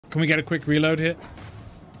Can we get a quick reload here?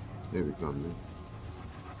 Here we go, man.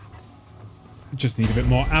 Just need a bit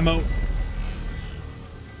more ammo.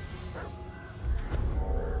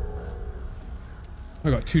 I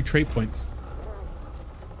got 2 trait points.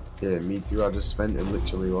 Yeah, me too. I just spent it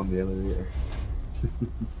literally on the elevator.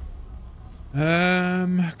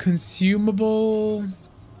 Consumable.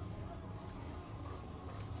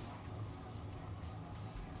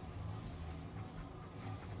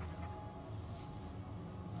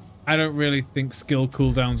 I don't really think skill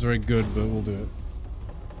cooldowns are very good, but we'll do it.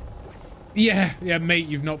 Yeah, mate,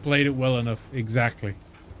 you've not played it well enough. Exactly.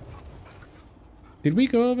 Did we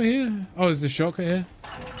go over here? Oh, is the shortcut here?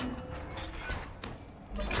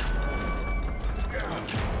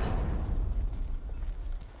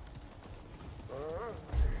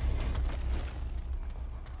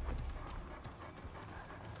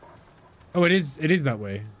 Oh, it is that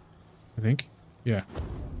way, I think. Yeah.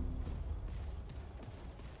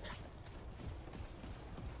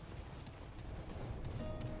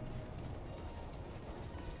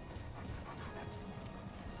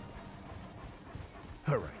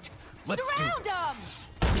 All right, let's surround do them.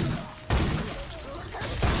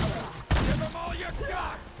 Give them all you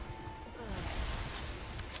got.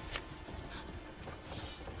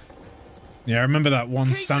 Yeah, I remember that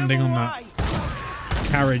one standing on that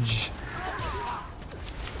carriage.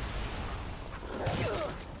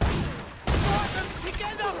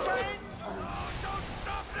 Together, friend. Don't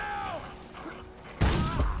stop now.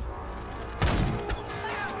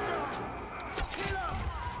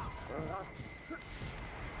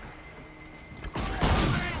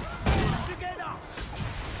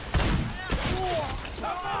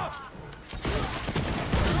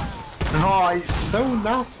 Oh, it's so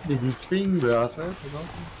nasty, this finger, I swear to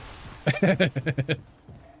God.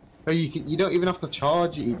 Oh, you don't even have to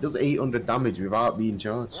charge it, it does 800 damage without being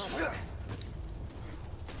charged.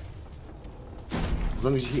 As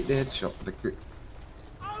long as you hit the headshot for the crit.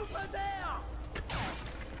 Over there.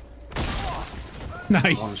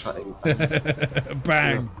 Nice.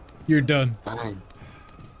 Bang. You're done. Bang.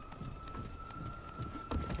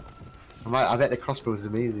 I bet the crossbow is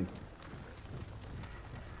amazing.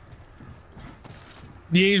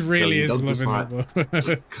 He really So is just loving like, it.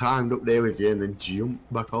 just climbed up there with you and then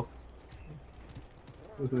jumped back off.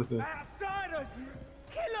 Outsiders,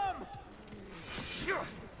 kill them.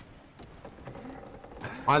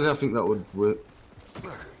 Why did I think that would work?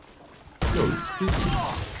 No,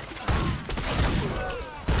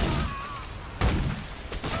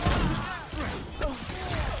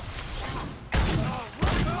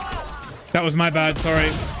 That was my bad, sorry.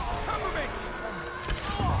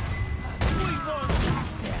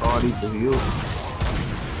 oh, I need to heal.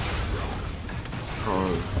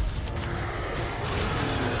 Cause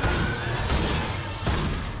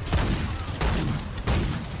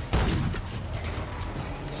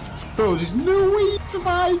bro, there's no way he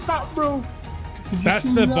survives that, bro. Did you That's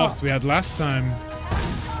see the that? boss we had last time.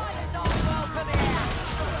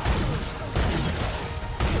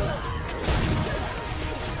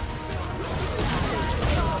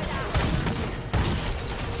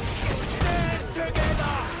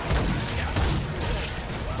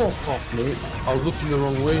 Fuck off, mate. I was looking the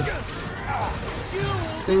wrong way.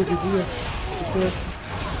 Dave is here. He's there.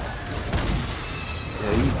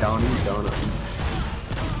 Yeah, he's down at least.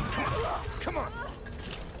 Come on.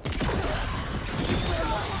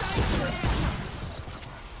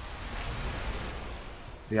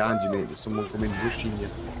 Behind you, mate. There's someone coming rushing you.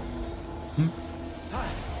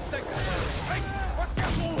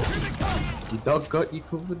 Your dog got you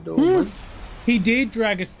covered though, man. He did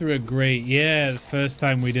drag us through a grate, yeah, the first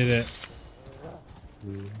time we did it.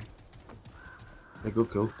 A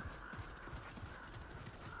good kill.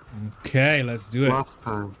 Okay, let's do it. Last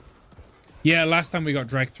time. Yeah, last time we got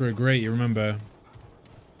dragged through a grate, you remember?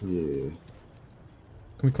 Yeah.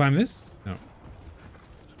 Can we climb this? No.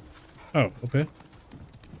 Oh, okay.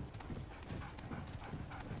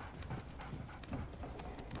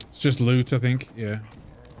 It's just loot, I think. Yeah.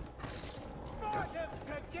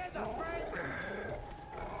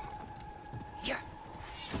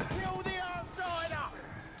 Kill the outsider.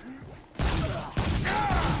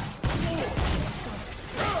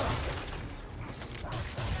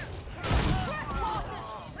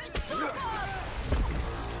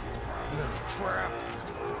 Trap.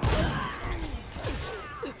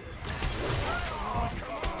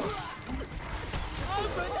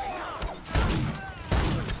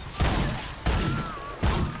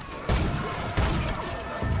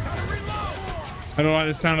 I don't like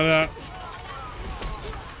the sound of that.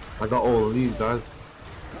 I got all of these guys.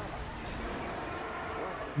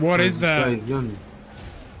 What is This that? guy's young.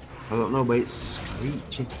 I don't know, but it's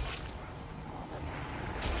screeching.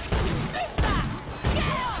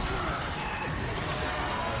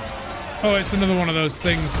 Oh, it's another one of those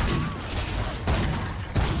things.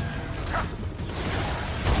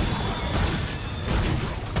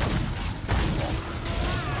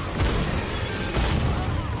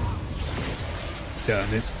 It's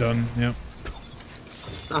done. It's done. Yep.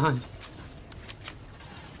 Nice.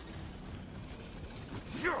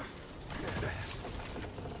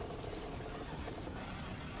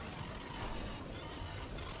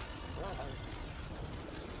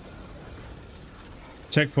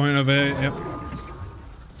 Checkpoint over here. Yep.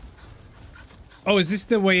 Oh, is this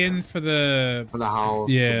the way in for the... For the house,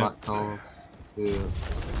 yeah. the back house. Yeah.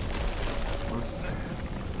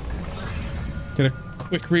 Get a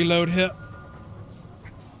quick reload here.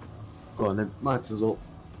 Go on then, might as well.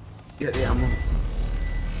 Get the ammo.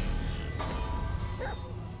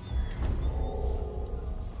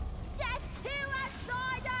 Death to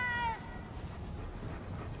outsiders!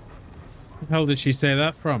 Where the hell did she say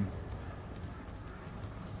that from?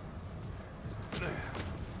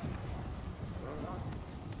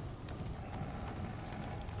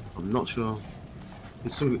 I'm not sure.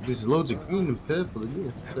 There's loads of green and purple in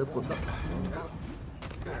here. Purple dots.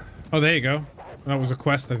 Oh, there you go. That was a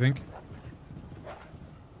quest, I think.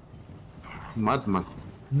 Madman.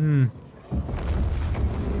 Hmm.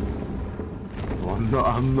 Oh,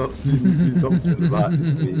 I'm not feeling too confident about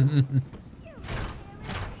this, mate.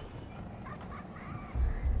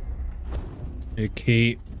 A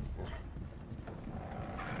key.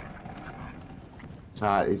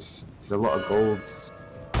 It's a lot of golds.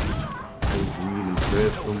 And green and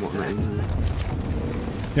purple and whatnot in here.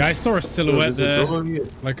 Yeah, I saw a silhouette There's a door there. here.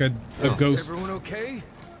 Like a ghost. Everyone okay?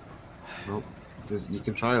 Nope. You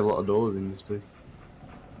can try a lot of doors in this place.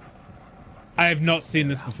 I have not seen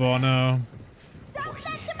this before, no. Don't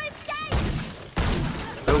let them escape!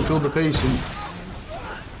 Don't kill the patients.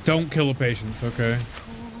 Don't kill the patients, okay.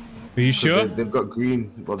 Are you sure? They've got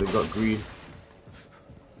green. Well, they've got green.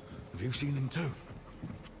 Have you seen them too?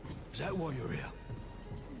 Is that why you're here?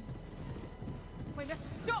 We're to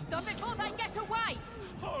stop them before they get away!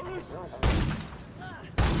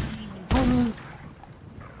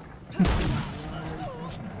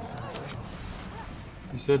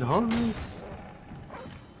 You said Horus?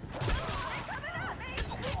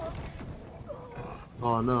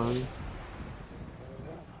 Oh no. I'm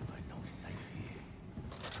not safe here.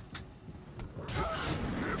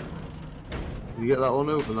 You get that one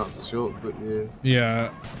open, that's a shortcut, yeah. Yeah.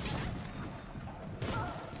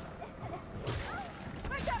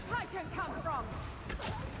 Where's that bacon come from?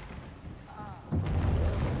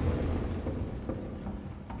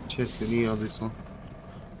 Chest in here on this one.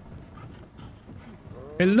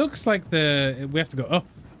 It looks like we have to go up.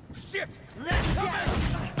 Shit! Let's go!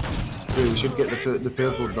 Yeah, we should get the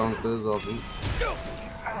purple downstairs, I think.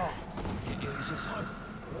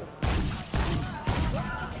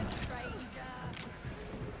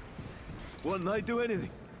 Wouldn't they do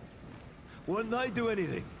anything? Wouldn't they do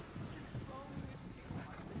anything?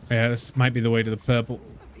 Yeah, this might be the way to the purple.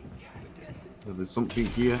 Yeah, there's something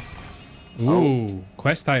here. Ooh,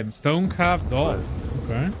 quest item. Stone carved door.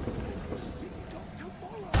 Okay.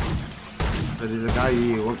 There's a guy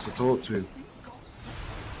here who wants to talk to him.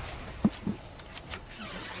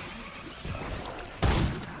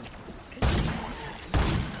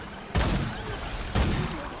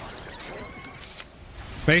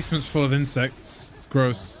 Basement's full of insects. It's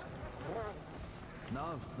gross.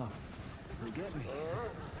 No. Forget me.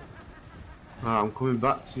 Ah, I'm coming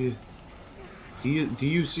back to you. Do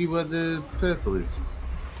you see where the purple is?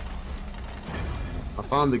 I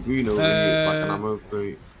found the green over here. It's like an ammo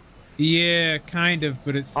crate. Yeah, kind of,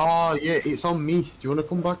 but it's... Oh yeah, it's on me. Do you want to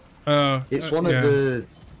come back? It's one yeah. of the.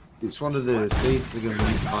 It's one of the safes again. We need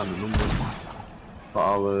to find the number. But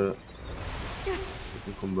I'll. You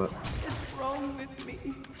can come back. What's wrong with me?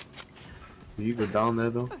 You go down there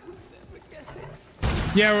though.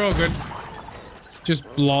 Yeah, we're all good. Just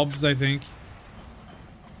blobs, I think.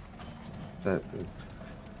 Fair.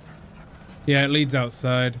 Yeah, it leads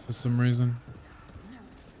outside for some reason.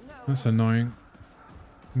 That's annoying.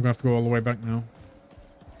 I'm gonna have to go all the way back now.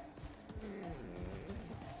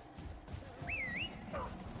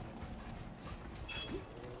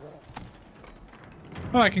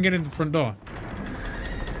 Oh, I can get in the front door.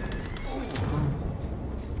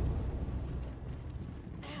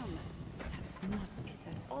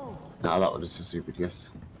 Nah, that was just a stupid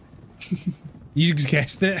guess. You just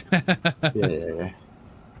guessed it.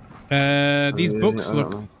 Yeah. These books I don't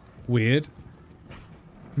look know. weird.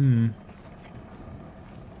 Hmm.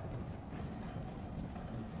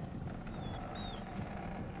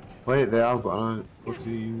 Wait there, I've got an what do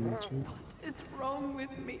you What is wrong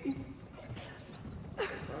with me?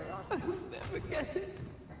 I will never get it.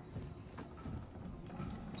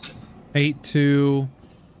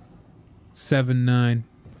 8279.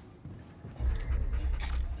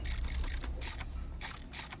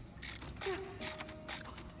 What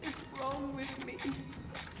is wrong with me?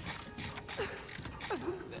 I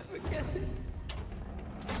will never get it.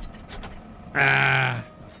 Ah,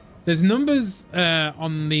 there's numbers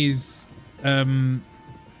on these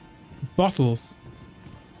bottles.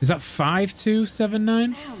 Is that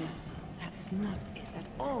 5279? Damn, that's not it at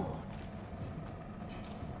all.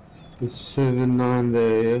 It's 7-9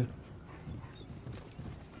 there, yeah.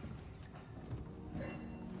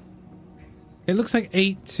 It looks like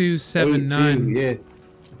 8279. 8-2, yeah.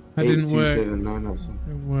 That didn't work. 8279, that's one.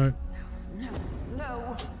 Didn't work.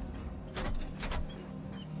 No.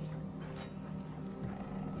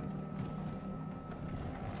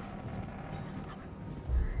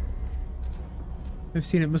 I've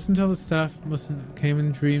seen it. Mustn't tell the staff. Mustn't. Came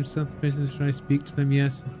in dreams. That's the business. Trying to speak to them.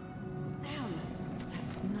 Yes. Damn,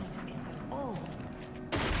 that's not it at all.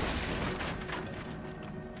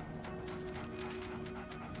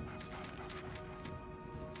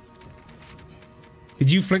 Did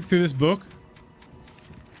you flick through this book?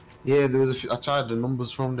 Yeah, there was a few, I tried the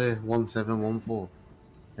numbers from there, 1714.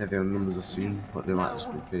 Yeah, the numbers assumed, but they might just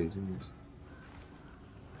be page numbers.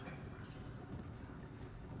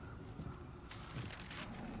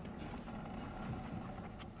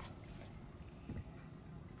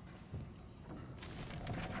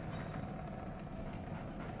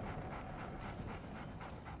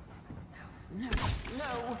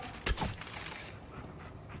 No.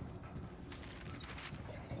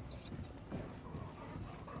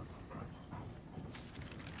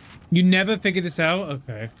 You never figured this out?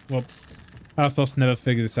 Okay. Well, Arthos never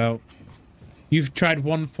figured this out. You've tried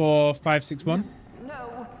 14561?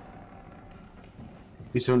 No.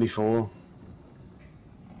 It's only 4.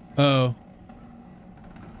 Oh.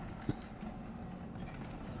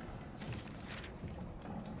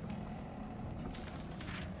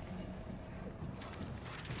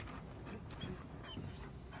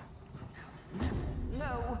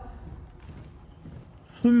 No.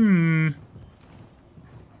 Hmm.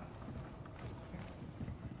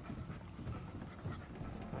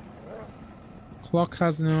 Clock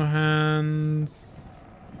has no hands.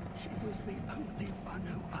 She was the only one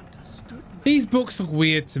who understood me. These books look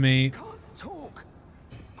weird to me. Can't talk,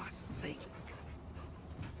 must think.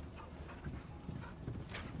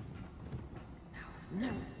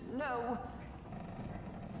 No.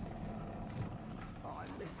 I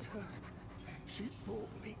miss her. She brought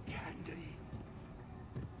me candy.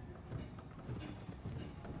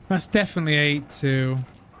 That's definitely 82.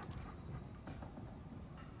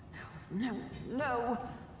 No.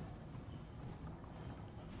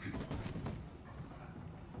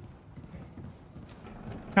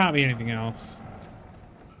 Can't be anything else.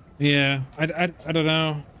 Yeah, I don't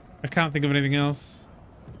know. I can't think of anything else.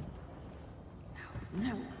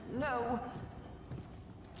 No.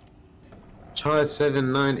 Try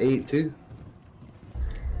 7982.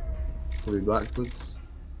 Probably backwards.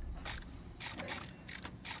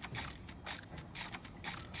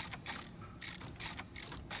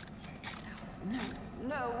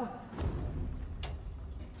 No.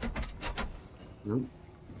 Nope.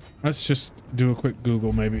 Let's just do a quick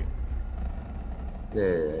Google, maybe.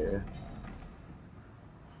 Yeah.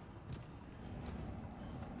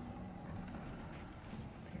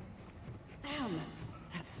 Damn,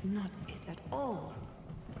 that's not it at all.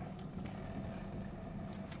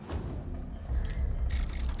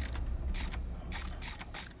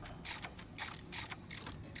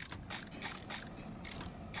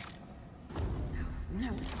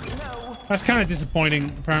 No. That's kind of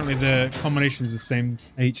disappointing. Apparently the combination's the same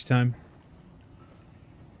each time.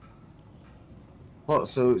 What,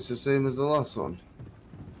 so it's the same as the last one?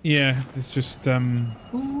 Yeah, it's just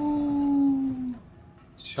Ooh.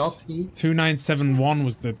 Shotty. 2971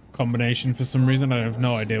 was the combination for some reason. I have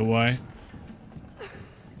no idea why.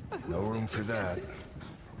 No room for that.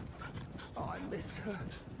 I miss her.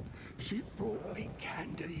 She brought me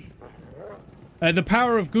candy. The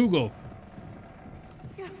power of Google.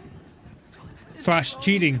 /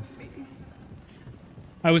 cheating.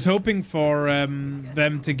 I was hoping for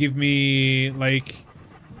them to give me like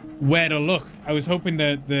where to look. I was hoping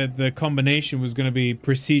that the combination was going to be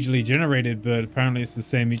procedurally generated, but apparently it's the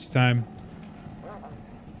same each time.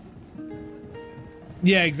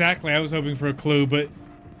 Yeah, exactly. I was hoping for a clue, but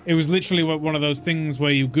it was literally one of those things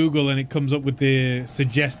where you Google and it comes up with the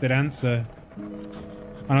suggested answer.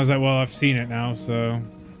 And I was like, well, I've seen it now, so...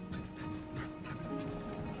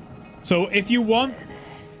 So if you want,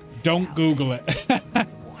 don't Google it.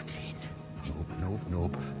 Nope, nope,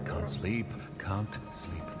 nope. Can't sleep. Can't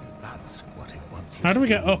sleep. That's what it wants you How do we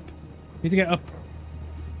to get up? Need to get up.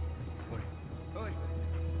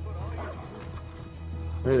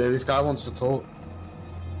 Hey, this guy wants to talk.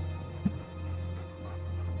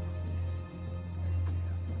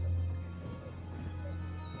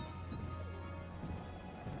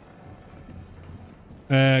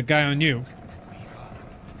 Guy on you.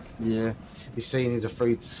 Yeah. He's saying he's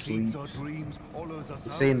afraid to sleep. Eats our dreams, follows us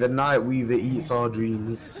He's out. saying the night weaver eats our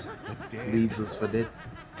dreams, The dead. leads us for dead.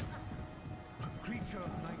 A creature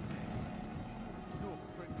of nightmares. No,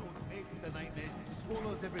 but don't make the nightmares.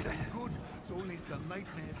 Swallows everything good, so only the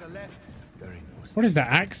nightmares are left. Very no What is that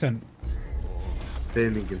accent?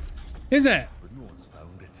 Birmingham. Is it? but no one's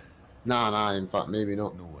found it. Nah, in fact, maybe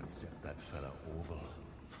not. No one sent that fella over.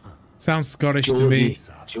 Sounds Scottish to me.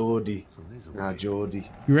 Geordie. So there's a Nah, way. Geordie.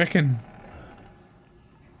 You reckon?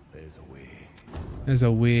 There's a way. There's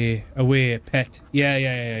a way, pet.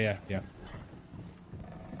 Yeah.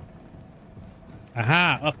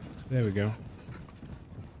 Aha, up. There we go.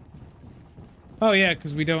 Oh yeah,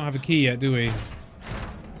 because we don't have a key yet, do we?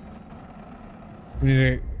 We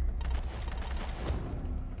need to...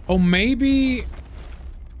 Oh, maybe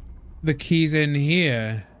the key's in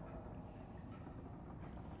here.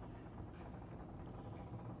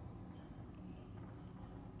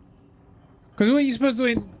 Because what are you supposed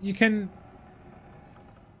to do? You can...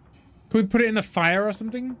 Can we put it in the fire or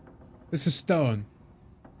something? This is stone.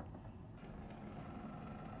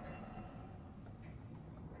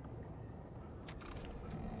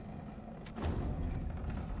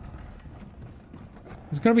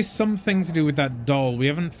 There's got to be something to do with that doll. We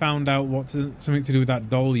haven't found out something to do with that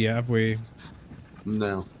doll yet, have we?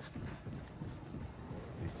 No.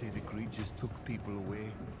 They say the creatures took people away.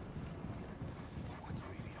 What's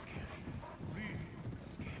really scary? Really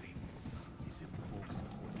scary is if the folks who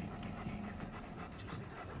didn't get taken just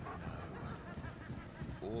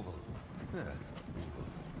now. Oval. Yeah, Oval.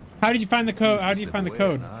 How did you find the code? How did you find the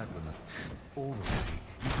code? Oval,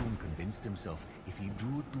 he don't convinced himself if he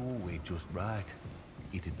drew a doorway just right,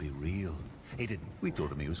 it'd be real. We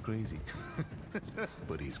told him he was crazy.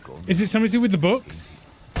 But he's gone. Is it something to do with the books?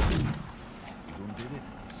 You don't did it.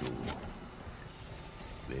 So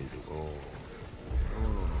there's a no.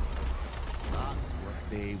 That's what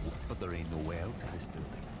they want. But there ain't no way out to this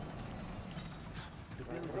building. The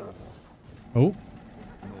building's Oh. not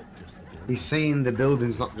just a building. He's saying the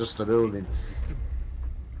building's not just a building. System.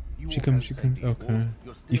 You She walk comes, she outside comes. these Okay. walls,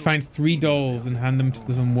 you're You still find 3 dolls and hand them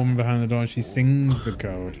to some woman behind the door and she sings the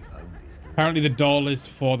code. Apparently the doll is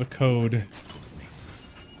for the code.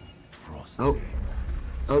 Oh.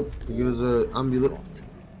 Oh, give us an amulet.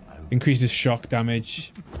 Increases shock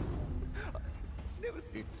damage.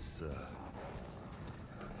 It's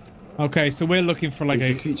Okay, so we're looking for like It's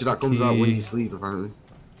a a creature that comes out when key. you sleep, apparently.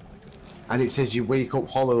 And it says you wake up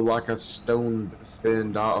hollow like a stone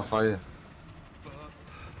burned out of fire.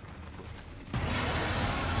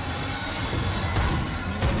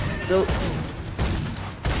 Bill,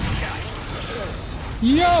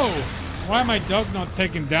 Yo! Why am my dog not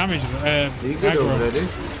taking damage? you good aggro? over there, dude?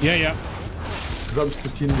 Yeah. Because I'm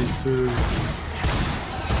stuck in this.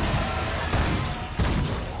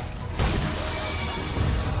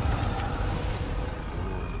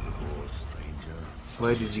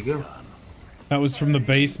 Where did you go? That was from the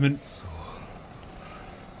basement.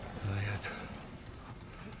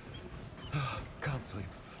 tired. Can't sleep.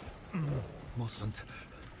 Mustn't.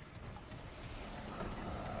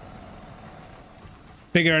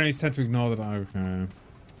 Bigger enemies tend to ignore that. Okay.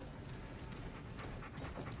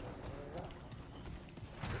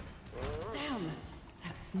 Damn,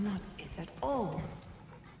 that's not it at all.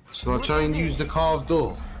 Shall I try and use the carved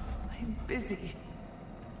door? I'm busy.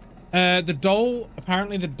 The doll,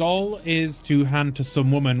 apparently the doll is to hand to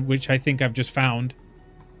some woman, which I think I've just found.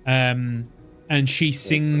 And she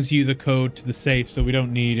sings you the code to the safe, so we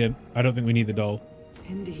don't need it. I don't think we need the doll.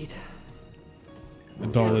 Indeed. The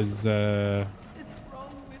doll is, What's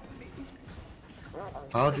wrong with me?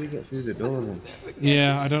 How do we get through the door then?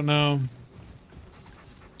 yeah, I don't know.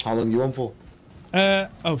 How long you on for?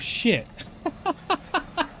 Oh shit.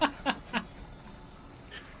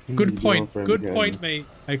 Good point. Good point, mate.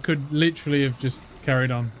 I could literally have just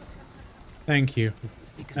carried on. Thank you.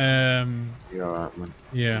 You're alright, man.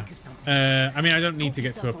 Yeah. I mean, I don't need to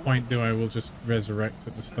get to a point, do I? We'll just resurrect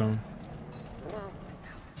at the stone.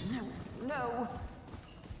 No.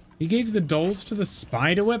 You gave the dolls to the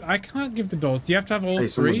spider web? I can't give the dolls. Do you have to have all Hey,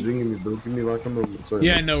 someone's 3? ringing me, bro. Give me like a moment. Sorry.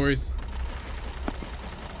 Yeah, no worries.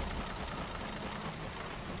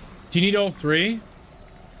 Do you need all 3?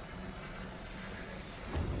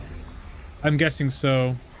 I'm guessing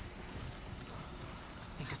so.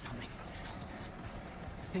 Think of something.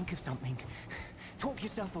 Think of something. Talk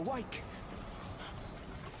yourself awake.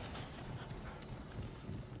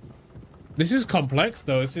 This is complex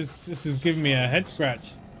though. This is giving me a head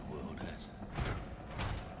scratch.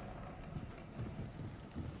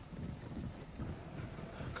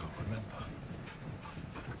 Can't remember.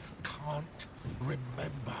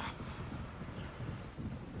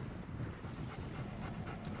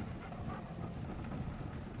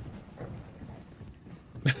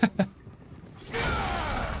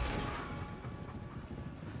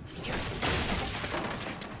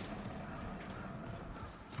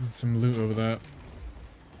 Some loot over there.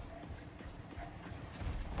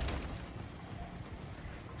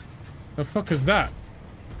 The fuck is that?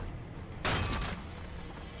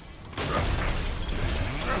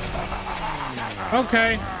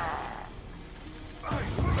 Okay.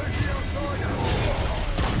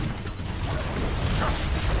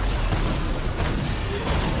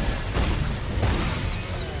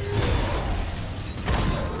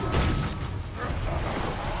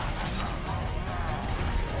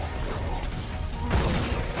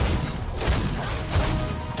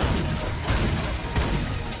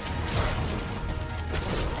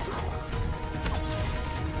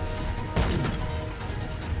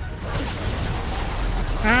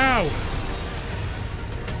 Ow!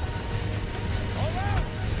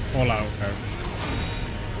 All out, okay.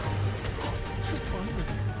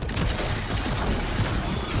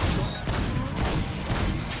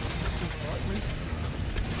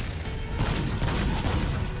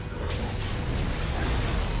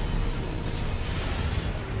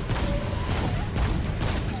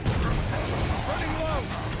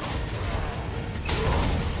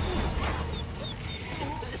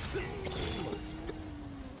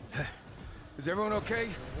 Is everyone okay?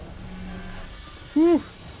 Whew.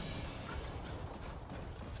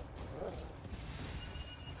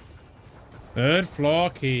 Third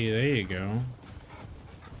floor key. There you go.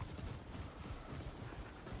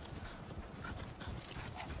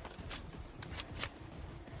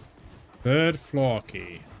 Third floor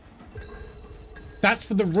key. That's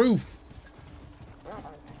for the roof.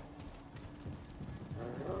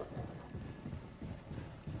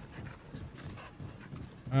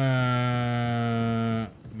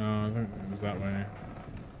 No, I think it was that way.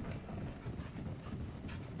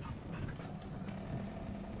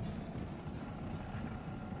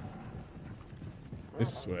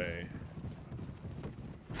 This way.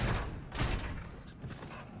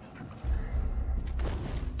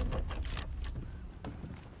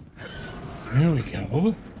 There we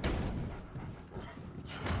go.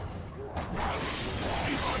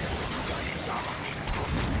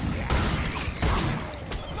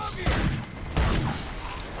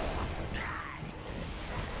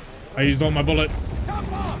 I used all my bullets.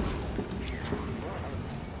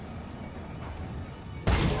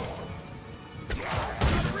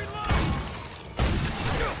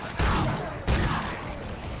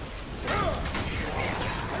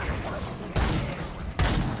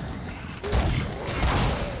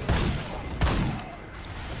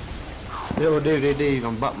 Yo, dude,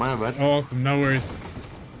 I'm back, my bad. Awesome, no worries.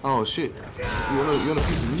 Oh shit. You want a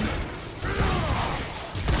piece of me?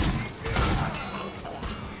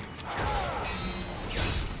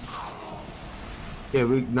 Yeah,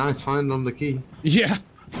 nice find on the key. Yeah.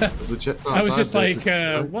 I was just outside like,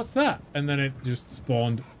 there. what's that? And then it just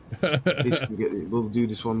spawned. We'll do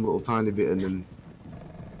this one little tiny bit and then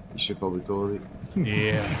you should probably call it.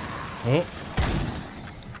 Yeah. Oh.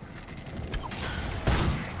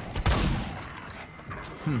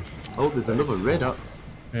 Oh, there's another red up.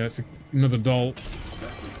 Yeah, it's another doll.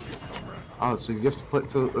 Oh, so you have to click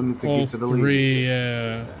to All give to the lead. three,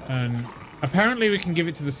 and apparently we can give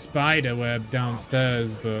it to the spider web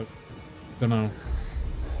downstairs, but don't know.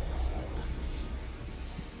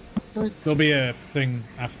 There'll be a thing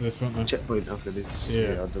after this, won't there? Checkpoint after this.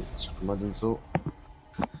 Yeah. I don't imagine so.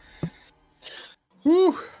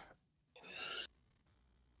 Woo!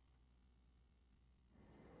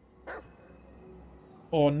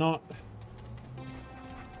 Or not.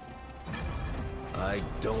 I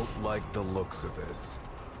don't like the looks of this.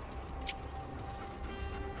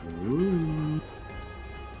 Ooh.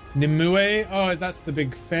 Nimue? Oh, that's the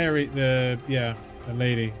big fairy, the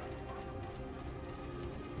lady.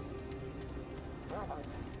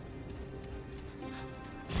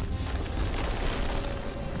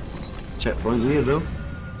 Checkpoint here though.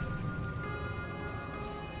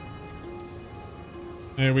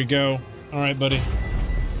 There we go. All right, buddy.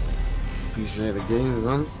 Appreciate the game,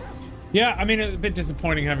 man. Yeah, I mean, it's a bit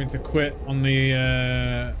disappointing having to quit on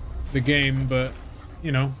the game, but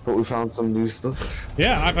you know. But we found some new stuff.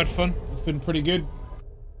 Yeah, I've had fun. It's been pretty good.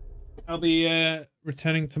 I'll be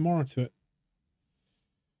returning tomorrow to it.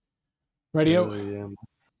 Radio. Yeah. All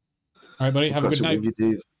right, buddy. Have a good night. You,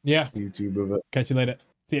 Dave. Yeah. You too, brother. Catch you later.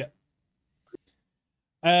 See ya.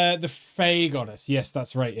 The Fae Goddess. Yes,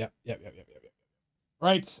 that's right. Yep.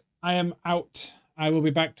 Right. I am out. I will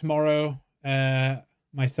be back tomorrow.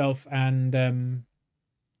 Myself and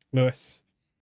Lewis.